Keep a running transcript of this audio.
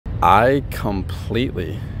I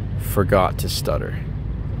completely forgot to stutter.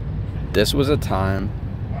 This was a time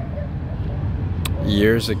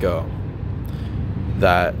years ago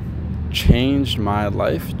that changed my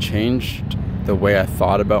life, changed the way I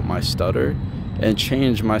thought about my stutter, and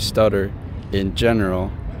changed my stutter in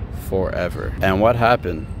general forever. And what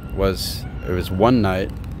happened was, it was one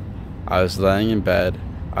night, I was laying in bed,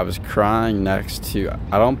 I was crying next to,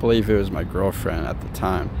 I don't believe it was my girlfriend at the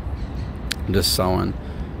time, just someone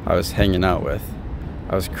I was hanging out with.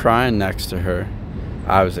 I was crying next to her.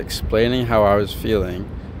 I was explaining how I was feeling.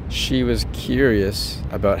 She was curious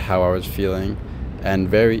about how I was feeling and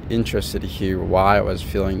very interested to hear why I was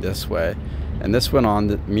feeling this way. And this went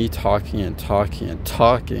on, me talking and talking and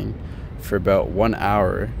talking for about 1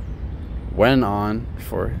 hour. Went on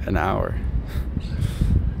for an hour.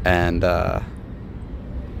 And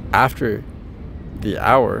after the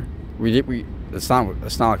hour, it's not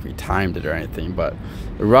like we timed it or anything, but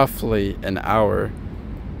roughly an hour,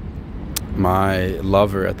 my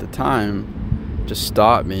lover at the time just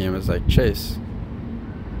stopped me and was like, "Chase,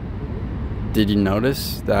 did you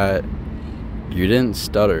notice that you didn't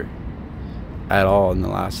stutter at all in the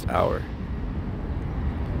last hour?"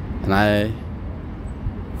 And I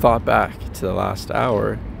thought back to the last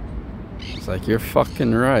hour. I was like, "You're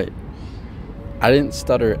fucking right. I didn't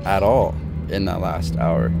stutter at all in that last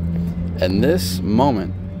hour." And this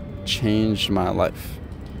moment changed my life.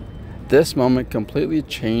 This moment completely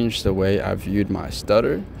changed the way I viewed my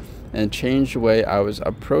stutter and changed the way I was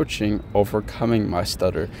approaching overcoming my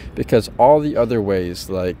stutter, because all the other ways,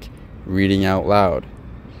 like reading out loud,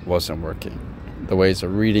 wasn't working. The ways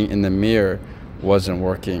of reading in the mirror wasn't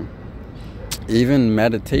working. Even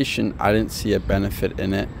meditation, I didn't see a benefit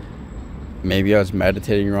in it. Maybe I was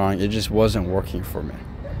meditating wrong. It just wasn't working for me.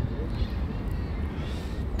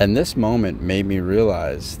 And this moment made me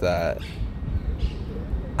realize that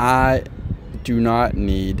I do not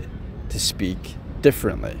need to speak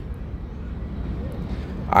differently.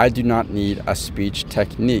 I do not need a speech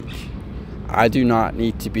technique. I do not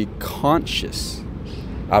need to be conscious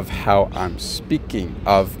of how I'm speaking,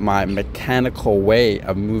 of my mechanical way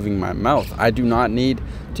of moving my mouth. I do not need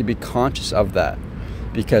to be conscious of that,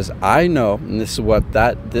 because I know, and this is what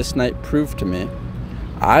this night proved to me,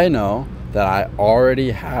 I know that I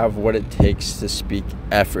already have what it takes to speak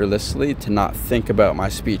effortlessly, to not think about my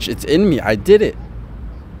speech. It's in me. I did it.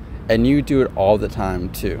 And you do it all the time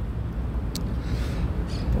too.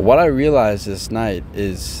 What I realized this night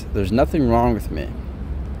is there's nothing wrong with me.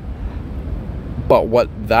 But what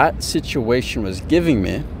that situation was giving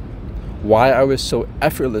me, why I was so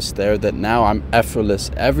effortless there, that now I'm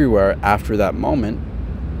effortless everywhere after that moment.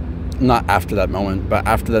 Not after that moment, but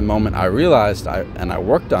after that moment I realized, and I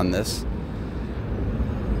worked on this,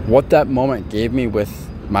 what that moment gave me with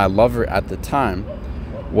my lover at the time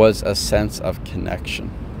was a sense of connection,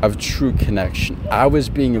 of true connection. I was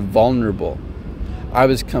being vulnerable. I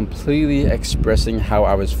was completely expressing how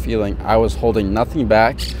I was feeling. I was holding nothing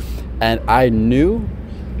back, and I knew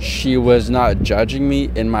she was not judging me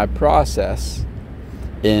in my process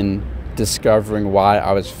in discovering why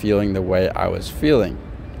I was feeling the way I was feeling.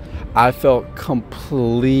 I felt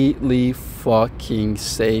completely fucking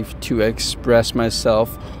safe to express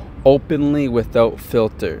myself openly without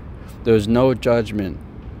filter. There was no judgment.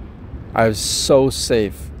 I was so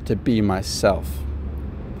safe to be myself.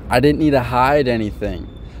 I didn't need to hide anything.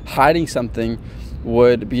 Hiding something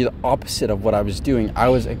would be the opposite of what I was doing. I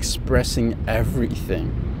was expressing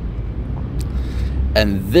everything.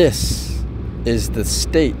 And this is the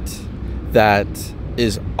state that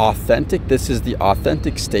is authentic. This is the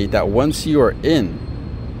authentic state that once you are in,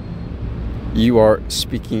 you are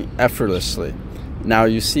speaking effortlessly. Now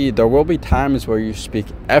you see, there will be times where you speak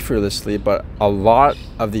effortlessly, but a lot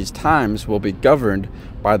of these times will be governed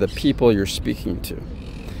by the people you're speaking to.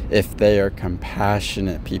 If they are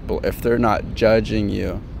compassionate people, if they're not judging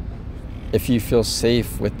you, if you feel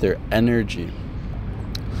safe with their energy.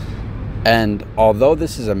 And although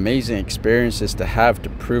this is amazing experiences to have to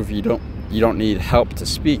prove you don't need help to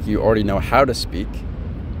speak, you already know how to speak,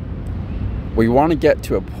 we want to get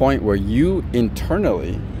to a point where you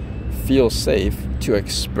internally feel safe to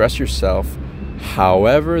express yourself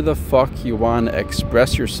however the fuck you want to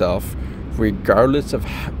express yourself, regardless of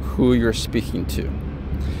who you're speaking to.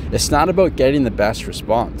 It's not about getting the best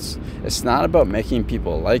response. It's not about making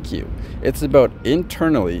people like you. It's about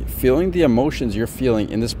internally feeling the emotions you're feeling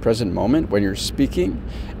in this present moment when you're speaking,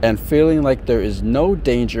 and feeling like there is no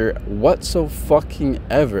danger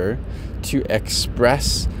whatsoever to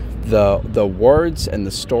express the words and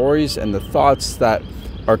the stories and the thoughts that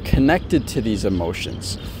are connected to these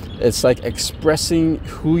emotions. It's like expressing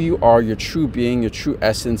who you are, your true being, your true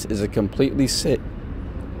essence is a completely safe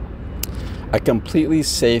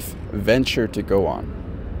venture to go on.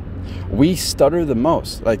 We stutter the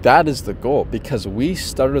most. Like, that is the goal, because we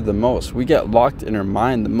stutter the most. We get locked in our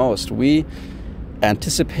mind the most. We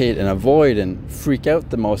anticipate and avoid and freak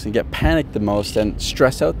out the most and get panicked the most and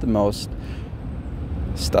stress out the most,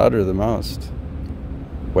 stutter the most.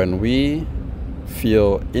 When we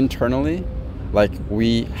feel internally like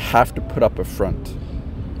we have to put up a front,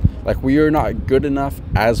 like we are not good enough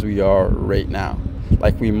as we are right now,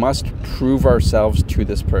 like we must prove ourselves to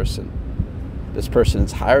this person. This person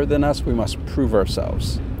is higher than us, we must prove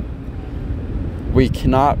ourselves. We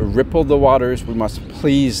cannot ripple the waters, we must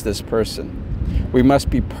please this person. We must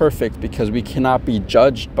be perfect because we cannot be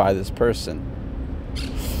judged by this person.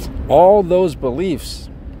 All those beliefs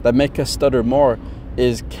that make us stutter more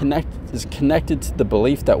is connected to the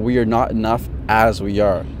belief that we are not enough as we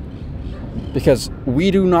are. Because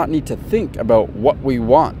we do not need to think about what we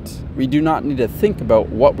want. We do not need to think about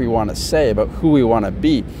what we want to say, about who we want to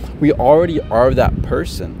be. We already are that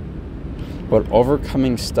person. But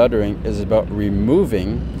overcoming stuttering is about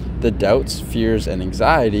removing the doubts, fears, and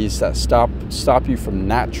anxieties that stop you from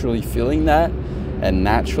naturally feeling that and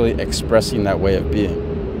naturally expressing that way of being.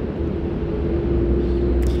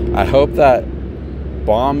 I hope that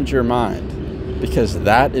bombed your mind, because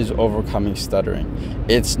that is overcoming stuttering.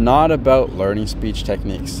 It's not about learning speech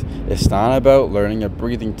techniques. It's not about learning a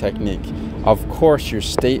breathing technique. Of course, your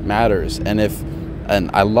state matters, and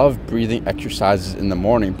I love breathing exercises in the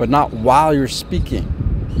morning, but not while you're speaking.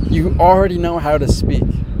 You already know how to speak.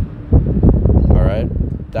 All right?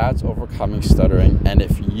 That's overcoming stuttering. And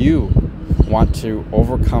if you want to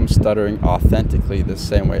overcome stuttering authentically the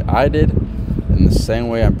same way I did, in the same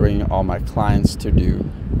way I'm bringing all my clients to do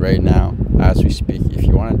right now as we speak, if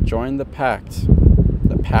you want to join the pack,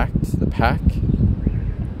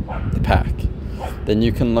 then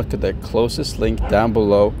you can look at the closest link down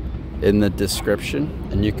below in the description,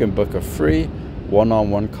 and you can book a free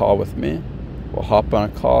one-on-one call with me. We'll hop on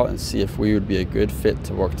a call and see if we would be a good fit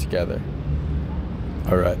to work together.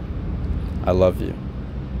 All right. I love you.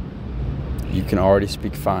 You can already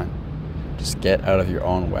speak fine. Just get out of your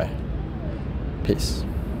own way. Peace.